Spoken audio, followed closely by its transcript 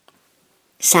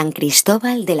San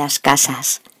Cristóbal de las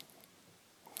Casas.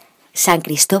 San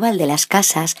Cristóbal de las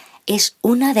Casas es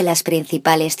una de las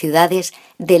principales ciudades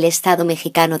del estado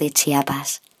mexicano de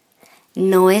Chiapas.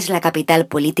 No es la capital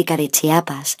política de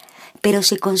Chiapas, pero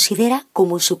se considera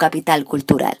como su capital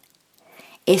cultural.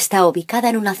 Está ubicada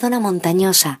en una zona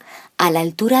montañosa a la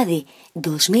altura de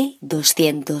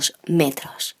 2.200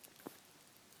 metros.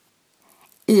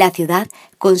 La ciudad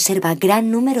conserva gran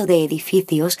número de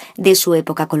edificios de su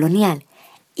época colonial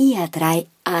y atrae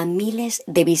a miles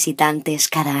de visitantes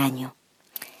cada año.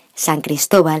 San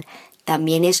Cristóbal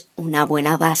también es una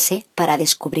buena base para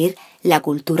descubrir la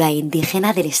cultura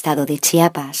indígena del estado de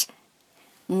Chiapas.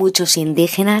 Muchos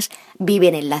indígenas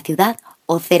viven en la ciudad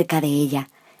o cerca de ella.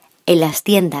 En las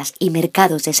tiendas y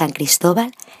mercados de San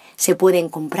Cristóbal se pueden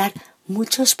comprar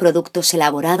muchos productos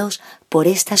elaborados por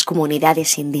estas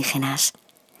comunidades indígenas.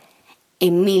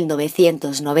 En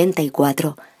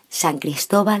 1994, San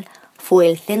Cristóbal fue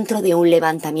el centro de un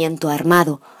levantamiento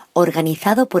armado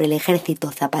organizado por el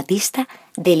Ejército Zapatista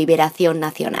de Liberación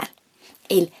Nacional,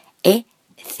 el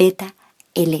EZLN,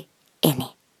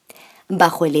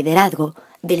 bajo el liderazgo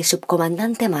del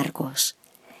subcomandante Marcos.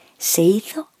 Se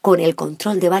hizo con el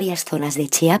control de varias zonas de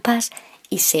Chiapas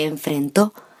y se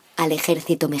enfrentó al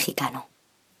ejército mexicano.